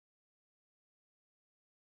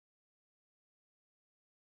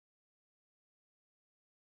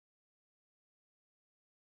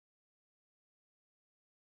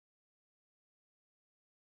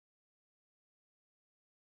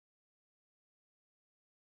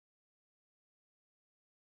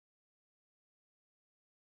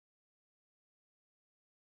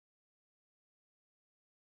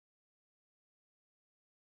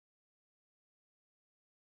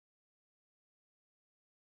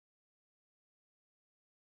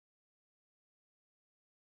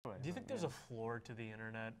Do you think there's a floor to the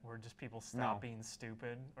internet where just people stop being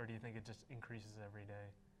stupid, or do you think it just increases every day?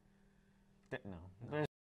 No.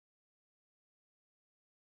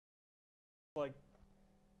 Like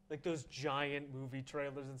those giant movie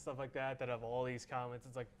trailers and stuff like that have all these comments.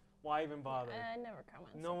 It's like, why even bother? I never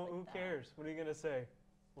comment. No, who like cares? What are you gonna say?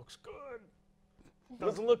 Looks good.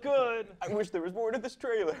 Doesn't look good. I wish there was more to this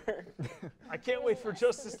trailer. I can't wait for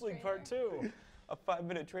Justice League Part 2. A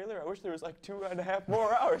 5-minute trailer? I wish there was like 2.5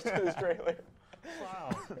 more hours to this trailer. Wow.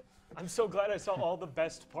 I'm so glad I saw all the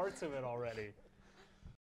best parts of it already.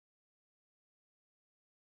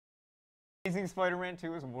 Amazing Spider-Man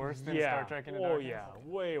 2 is worse than Star Trek Into Darkness? Oh yeah,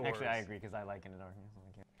 way worse. Actually, I agree, because I like Into Darkness.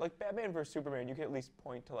 Like Batman vs Superman, you could at least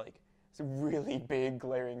point to like some really big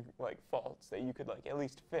glaring like faults that you could like at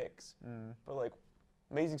least fix. But like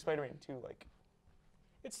Amazing Spider-Man 2, like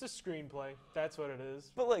it's the screenplay. That's what it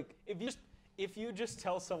is. But like if you just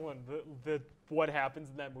tell someone what happens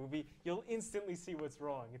in that movie, you'll instantly see what's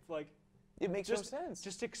wrong. It's like it makes no sense.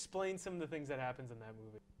 Just explain some of the things that happens in that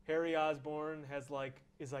movie. Harry Osborn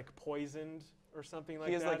is poisoned or something like that.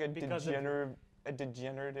 He has like a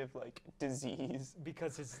degenerative like disease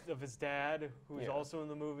because of his dad, who's also in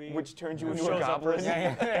the movie, which turns you into a goblin.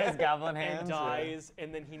 His goblin hands. And dies,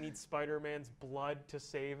 and then he needs Spider-Man's blood to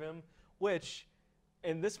save him. Which,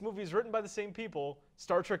 and this movie is written by the same people.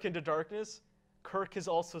 Star Trek Into Darkness. Kirk is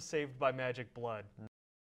also saved by magic blood.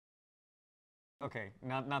 Okay,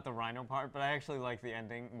 not the Rhino part, but I actually like the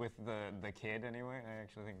ending with the kid anyway. I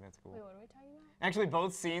actually think that's cool. Wait, what are we talking about? Actually,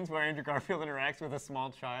 both scenes where Andrew Garfield interacts with a small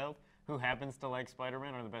child who happens to like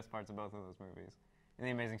Spider-Man are the best parts of both of those movies. In the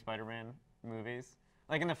Amazing Spider-Man movies.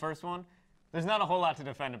 Like in the first one, there's not a whole lot to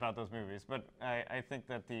defend about those movies, but I think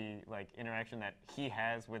that the like interaction that he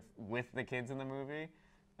has with the kids in the movie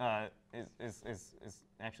is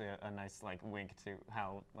actually a nice like wink to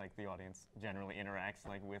how like the audience generally interacts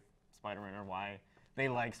like with Spider-Man, or why they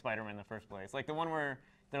like Spider-Man in the first place. Like the one where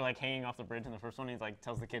they're like hanging off the bridge in the first one, he's like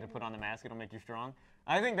tells the kid to put on the mask, it'll make you strong.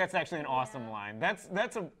 I think that's actually an awesome line. That's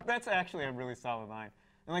actually a really solid line.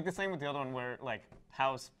 And like the same with the other one where like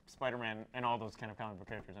how Spider-Man and all those kind of comic book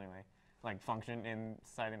characters anyway, like function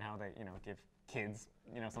inside and how they, give kids,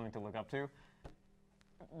 something to look up to.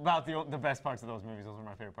 About the best parts of those movies, those were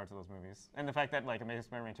my favorite parts of those movies. And the fact that like Amazing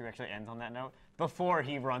Spider-Man 2 actually ends on that note before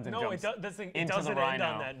he runs and jumps into the Rhino. It doesn't end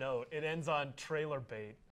on that note. It ends on trailer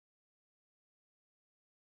bait.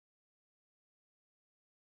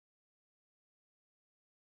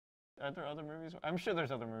 Are there other movies? I'm sure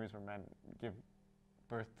there's other movies where men give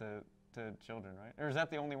birth to children, right? Or is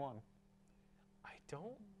that the only one? I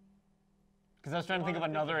don't. Because I was trying to think of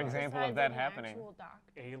another example of that happening.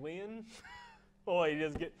 Alien? Oh, he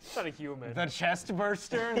does get. It's not a human. The chest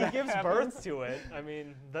burster? He gives birth to it. I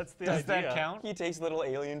mean, that's the idea. Does that count? He takes little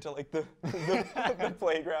alien to like the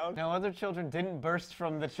playground. No, other children didn't burst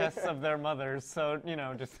from the chests of their mothers, so,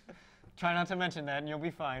 just try not to mention that and you'll be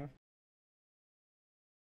fine.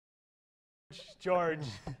 George,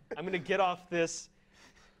 I'm going to get off this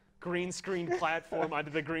green screen platform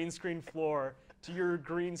onto the green screen floor to your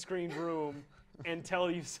green screen room and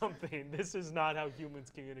tell you something. This is not how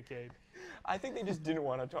humans communicate. I think they just didn't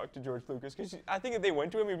want to talk to George Lucas, because I think if they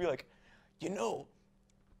went to him, he'd be like,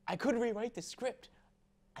 I could rewrite the script.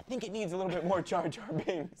 I think it needs a little bit more Jar Jar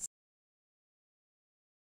Binks.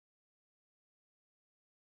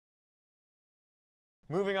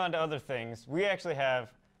 Moving on to other things, we actually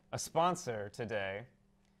have a sponsor today.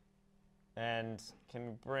 And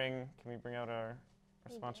can we bring out our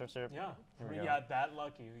sponsorship? Yeah, we got that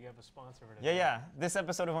lucky. We have a sponsor for today. Yeah. This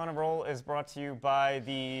episode of On a Roll is brought to you by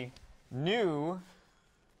the newest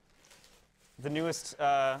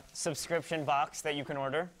subscription box that you can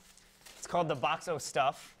order. It's called the Boxo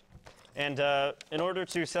Stuff. And in order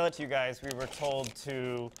to sell it to you guys, we were told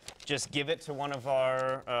to just give it to one of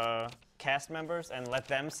our cast members and let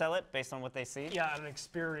them sell it based on what they see. Yeah, and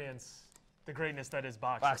experience the greatness that is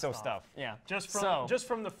Boxo Stuff. Yeah. Just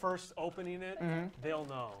from the first opening it, they'll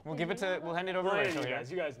know. We'll hand it over to Rachel.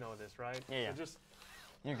 You guys know this, right? Yeah. So just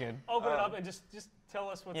you're good. Open it up and just tell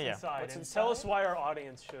us what's inside. What's and inside? tell us why our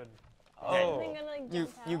audience should. Oh.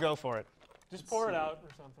 You go for it. Just pour it out or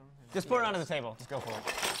something. Just pour it onto the table. Just go for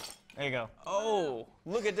it. There you go. Oh,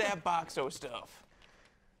 look at that Boxo Stuff.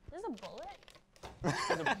 There's a bullet?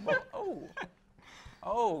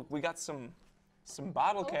 Oh, we got some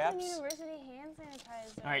bottle caps. University hand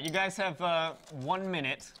sanitizer. All right, you guys have 1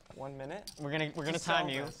 minute. 1 minute? We're gonna time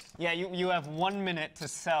you. Yeah, you have 1 minute to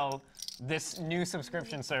sell this new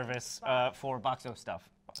subscription service for Boxo Stuff.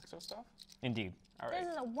 Boxo Stuff? Indeed. All right.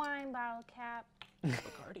 This is a wine bottle cap.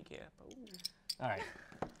 Bacardi cap. Ooh. All right.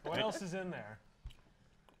 What else is in there?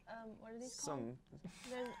 what are these called?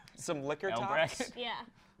 Some There's, liquor L tops. bracket. yeah,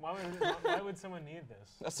 Why would someone need this?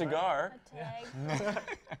 A cigar. a tag,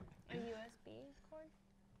 a USB cord.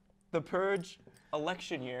 The Purge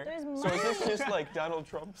election year. There's So is this money. just like Donald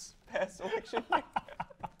Trump's past election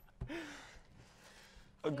year?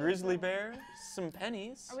 A grizzly bear, some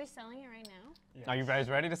pennies. Are we selling it right now? Yes. Are you guys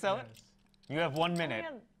ready to sell it? Yes. You have 1 Oh my minute.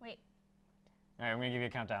 God, wait. All right, I'm gonna give you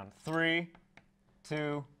a countdown. 3,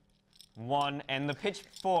 2, 1, and the pitch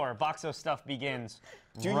for Boxo Stuff begins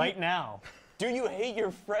Do right you- now. Do you hate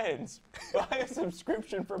your friends? Buy a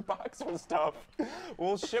subscription for Boxo Stuff.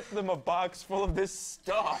 We'll ship them a box full of this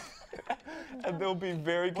stuff. And they'll be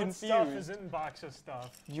very What confused. stuff is in box of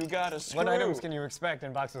stuff? You got a screw, What items can you expect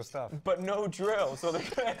in Boxo Stuff? but no drill, so they're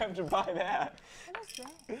gonna have to buy that. What is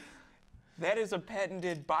that? That is a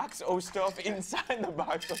patented Boxo Stuff inside the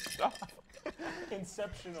Boxo Stuff.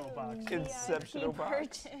 Inceptional box. Inceptional VIP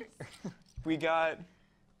box. purchase. We got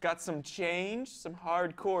some change, some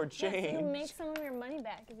hardcore Yes, you change. make some of your money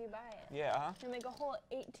back if you buy it. Yeah. You make a whole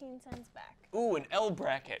 18 cents back. Ooh, an L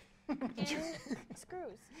bracket. And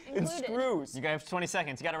screws And included. screws. You guys have 20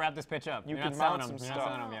 seconds. You gotta wrap this pitch up. You You're can not selling mount them. some You're not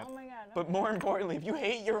stuff. selling them yet. Oh my god. But more importantly, if you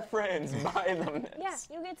hate your friends, buy them this.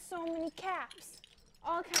 yeah, you get so many caps.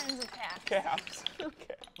 All kinds of caps. Caps.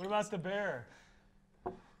 What about the bear?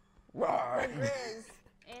 Rawr. Grizz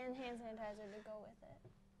and hand sanitizer to go with it.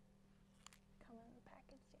 Come in the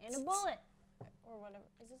package. And a bullet. Or whatever.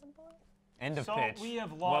 Is this a bullet? End of So pitch. we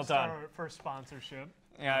have Well lost done. our first sponsorship.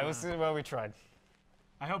 Yeah, it was well. We tried.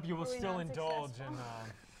 I hope you will Were we still not indulge successful?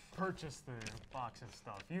 and purchase the box of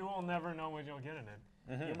stuff. You will never know what you'll get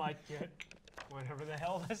in it. You might get whatever the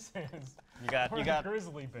hell this is. You got Or you a got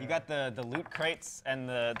grizzly bear. you got the loot crates and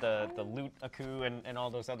the loot aku and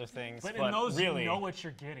all those other things. But in those, really, you know what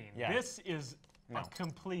you're getting. Yeah. This is No. a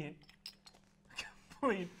complete.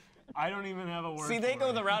 I don't even have a word. see, they for go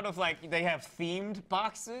it. the route of like they have themed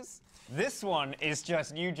boxes. This one is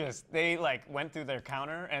just they like went through their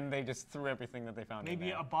counter and they just threw everything that they found in Maybe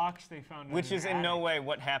there. a box they found. Which in is an in no attic. way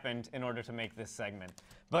what happened in order to make this segment.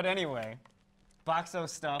 But anyway, Boxo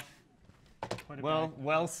Stuff. Put it Well, back.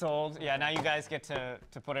 well sold. Yeah, now you guys get to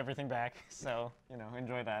put everything back. So,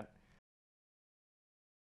 enjoy that.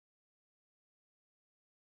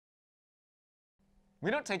 We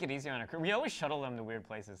don't take it easy on our crew. We always shuttle them to weird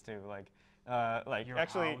places too. Like Your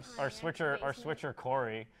actually, house. our Yeah, switcher, basement.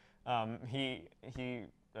 Corey, he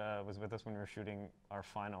was with us when we were shooting our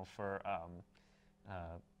final for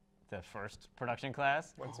the first production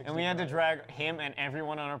class, and we had to drag him and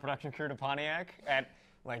everyone on our production crew to Pontiac at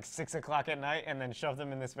like 6 o'clock at night, and then shove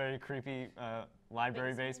them in this very creepy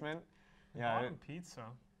library basement. Yeah. Bought him pizza.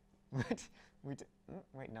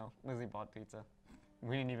 Wait, no. Lizzie bought pizza.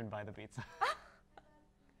 We didn't even buy the pizza.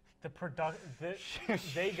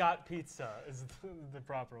 They got pizza is the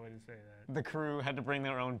proper way to say that. The crew had to bring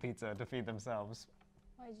their own pizza to feed themselves.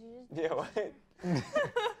 Why'd you just Yeah, what?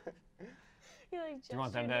 you like Do you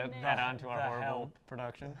want them gestured to in there? add on to our The horrible help.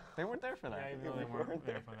 production? They weren't there for that. Yeah, even though they weren't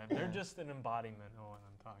there for that. They're just an embodiment of what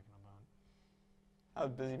I'm talking about. I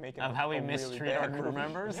was busy making Of how we a really mistreat our bad crew movie.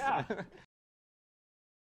 members? Yeah.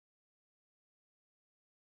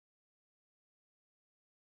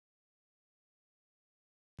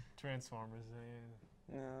 Transformers.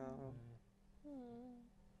 No.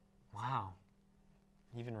 Wow.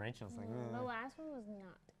 Even Rachel's like, The "Ugh." last one was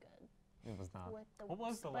not good. It was not. With the What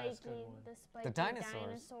was the spiky, last good one? The spiky dinosaurs.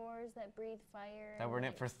 dinosaurs that breathe fire. That and, were in it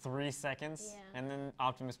like, for 3 seconds, Yeah. and then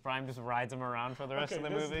Optimus Prime just rides them around for the rest of the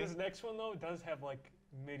this, movie. This next one though does have like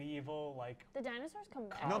medieval like. The dinosaurs come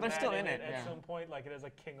back. No, they're combat still in it, at yeah. some point. Like it has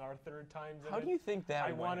like King Arthur times. How in do it. you think that I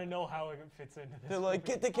went? want to know how it fits into this. They're like,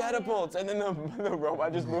 movie. get the catapults, and then the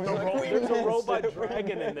robot just moves. The like, ro- there's a "Witness, robot witness."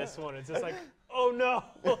 dragon in this one. It's just like, oh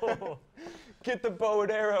no. Get the bow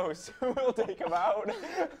and arrows. We'll take them out.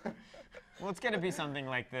 Well, it's gonna be something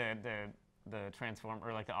like the Transform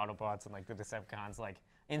or like the Autobots and like the Decepticons like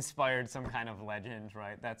inspired some kind of legend,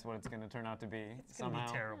 right? That's what it's gonna turn out to be It's gonna somehow.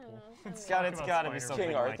 be terrible. It's Talk gotta about be Spider-Man. something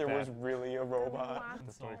King like Arthur that. was really a robot.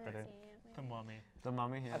 The story critic. The Mummy. The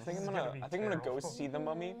Mummy, yeah. I think This I'm is gonna. gonna be I think I'm gonna go terrible. see the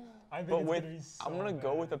Mummy, I think but it's with gonna be so I'm gonna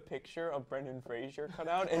go with a bad. picture of Brendan Fraser cut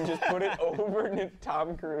out and just put it over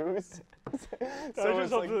Tom Cruise. So it's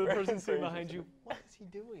just up like to the Brendan person sitting Fraser. behind you. What is he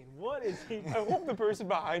doing? What is he? I hope the person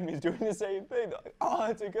behind me is doing the same thing. They're like, oh,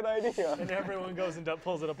 that's a good idea. And everyone goes and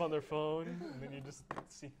pulls it up on their phone, and then you just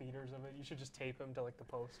see theaters of it. You should just tape him to like the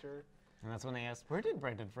poster. And that's when they asked, where did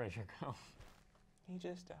Brendan Fraser go? He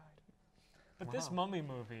just died. But this Wow. Mummy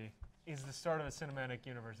movie is the start of a cinematic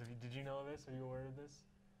universe. Did you know this? Are you aware of this?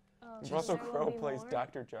 Oh, Russell there will Crowe be plays more?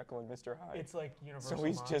 Dr. Jekyll and Mr. Hyde. It's like Universal So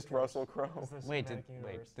he's just Monsters Russell Crowe. is the Wait, cinematic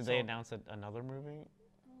universe. did they So announce another movie?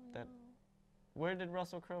 That. Where did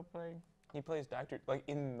Russell Crowe play? He plays Doctor, like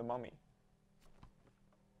in The Mummy.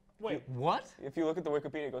 Wait, What? If you look at the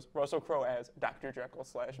Wikipedia, it goes Russell Crowe as Dr. Jekyll /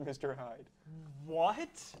 Mr. Hyde.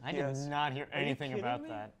 what? I Yes. did not hear Are you anything kidding about me?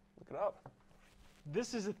 that. Look it up.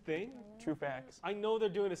 This is a thing? True facts. I know they're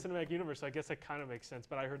doing a cinematic universe, so I guess that kind of makes sense,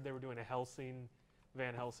 but I heard they were doing a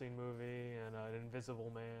Van Helsing movie and an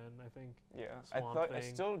Invisible Man, I think. Yeah. Swamp I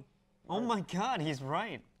Thing. still. Oh my God, he's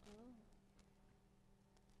right.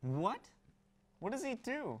 What? What does he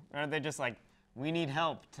do? Or are they just like, we need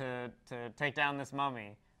help to take down this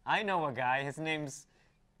mummy? I know a guy. His name's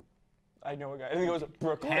I know a guy. I think it was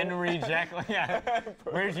Brooklyn. Henry Jekyll. Yeah.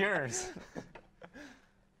 Where's yours?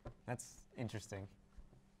 That's interesting.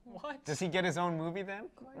 What? Does he get his own movie then,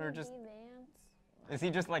 or Gordon just B. Vance. is he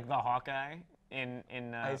just like the Hawkeye in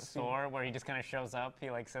I see. Thor, where he just kind of shows up? He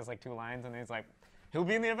like says like 2 lines, and he's like, he'll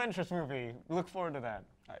be in the Avengers movie. Look forward to that.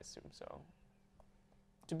 I assume so.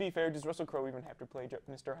 To be fair, does Russell Crowe even have to play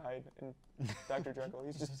Mr. Hyde and Dr. Jekyll?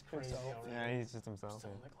 He's just crazy himself. already. Yeah, he's just himself.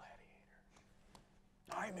 Still yeah. the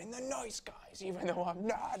Gladiator. I'm in the nice guys, even though I'm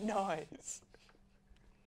not nice.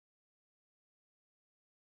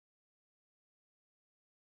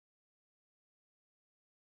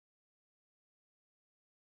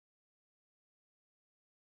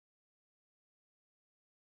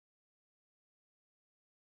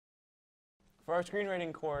 For our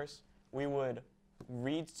screenwriting course, we would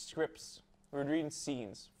read scripts, we would read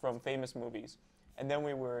scenes from famous movies, and then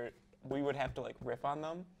we would have to like riff on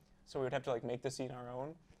them. So we would have to like make the scene our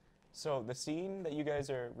own. So the scene that you guys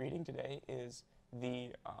are reading today is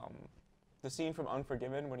the scene from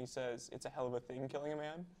Unforgiven when he says it's a hell of a thing killing a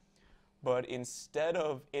man. But instead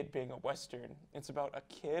of it being a Western, it's about a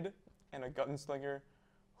kid and a gunslinger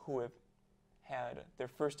who have had their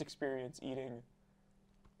first experience eating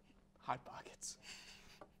Hot Pockets.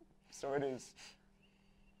 So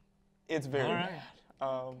it's very All right. bad.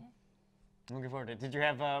 I'm looking forward to it. Did you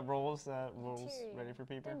have roles Interior, ready for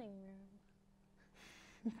people? Dining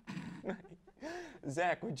room.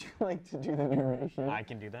 Zach, would you like to do the narration? I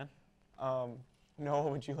can do that. Noah,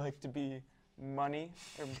 would you like to be Money?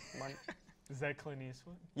 Or Money? Is that Clint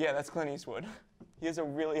Eastwood? Yeah, that's Clint Eastwood. He has a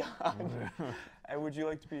really odd. And would you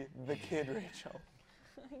like to be the kid, Rachel?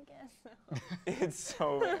 I guess so. It's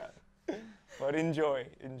so bad. But enjoy.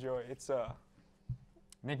 It's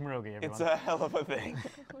Nick Morogi, everyone. it's a hell of a thing.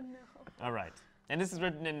 Oh no. All right. And this is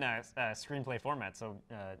written in screenplay format, so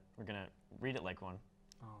we're going to read it like one.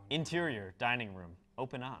 Oh, Interior, dining room,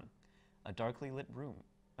 open on. A darkly lit room.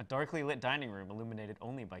 A darkly lit dining room illuminated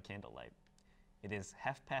only by candlelight. It is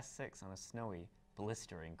 6:30 on a snowy,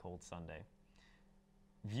 blistering cold Sunday.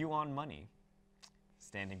 View on Money.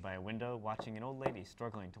 Standing by a window, watching an old lady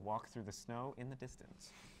struggling to walk through the snow in the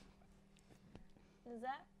distance. Is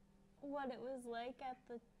that what it was like at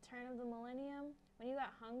the turn of the millennium? When you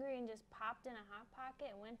got hungry and just popped in a Hot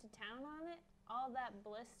Pocket and went to town on it? All that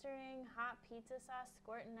blistering hot pizza sauce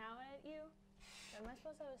squirting out at you? Am I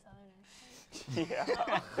supposed to have a southern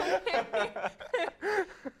accent?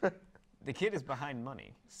 Yeah. The kid is behind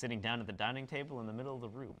Money, sitting down at the dining table in the middle of the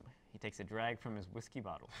room. He takes a drag from his whiskey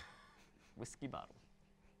bottle. Whiskey bottle.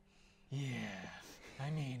 Yeah,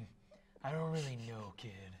 I mean, I don't really know,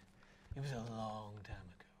 kid. It was a long time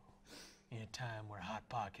ago, in a time where Hot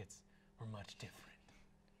Pockets were much different.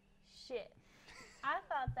 Shit. I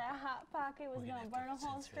thought that Hot Pocket was We're gonna gonna have burn to a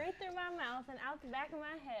hole censor straight through my mouth and out the back of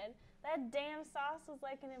my head. That damn sauce was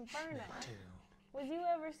like an inferno. Too. Was you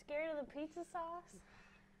ever scared of the pizza sauce?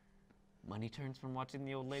 Money turns from watching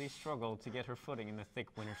the old lady struggle to get her footing in the thick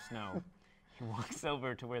winter snow. He walks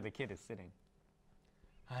over to where the kid is sitting.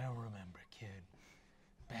 I don't remember, kid.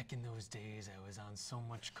 Back in those days, I was on so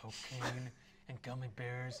much cocaine and gummy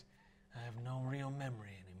bears, I have no real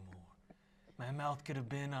memory anymore. My mouth could have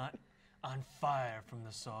been on fire from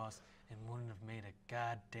the sauce and wouldn't have made a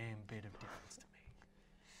goddamn bit of difference to me.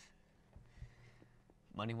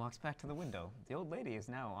 Money walks back to the window. The old lady is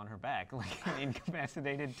now on her back, like an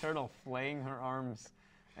incapacitated turtle, flaying her arms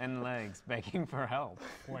and legs, begging for help.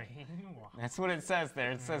 Wayne. That's what it says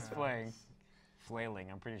there. It says flaying. Flailing,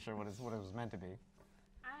 I'm pretty sure what it was meant to be.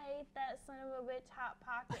 I ate that son of a bitch Hot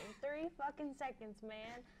Pocket in 3 fucking seconds,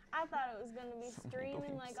 man. I thought it was gonna be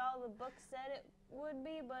streaming like all the books said it would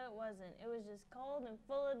be, but it wasn't. It was just cold and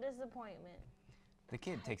full of disappointment. The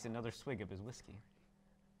kid takes another swig of his whiskey.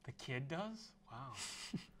 The kid does? Wow.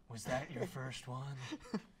 Was that your first one?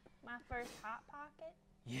 My first Hot Pocket?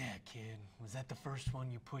 Yeah, kid. Was that the first one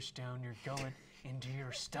you pushed down your gullet into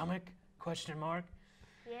your stomach? Question mark.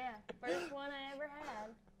 Yeah, first one I ever had.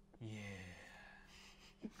 Yeah.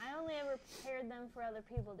 I only ever prepared them for other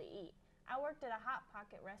people to eat. I worked at a Hot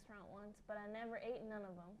Pocket restaurant once, but I never ate none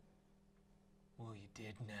of them. Well, you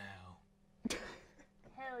did now.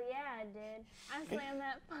 Hell yeah, I did. I slammed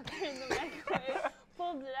that fucker in the microwave,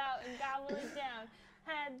 pulled it out, and gobbled it down.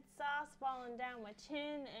 Had sauce falling down my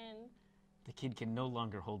chin, and The kid can no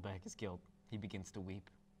longer hold back his guilt. He begins to weep.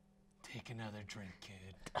 Take another drink,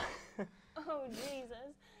 kid. oh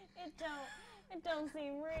Jesus, it don't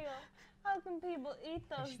seem real. How can people eat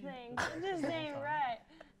those things? It just ain't right.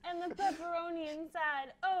 And the pepperoni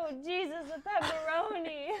inside. Oh Jesus, the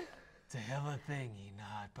pepperoni. It's a hell of a thing eating a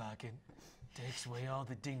Hot Pocket. Takes away all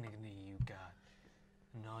the dignity you got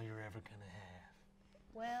and all you're ever gonna have.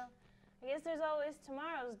 Well, I guess there's always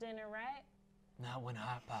tomorrow's dinner, right? Not when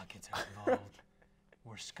Hot Pockets are involved.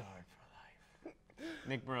 We're scarred for life.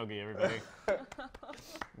 Nick Pierogi, everybody.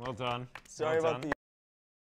 Well done. Sorry Well about done. the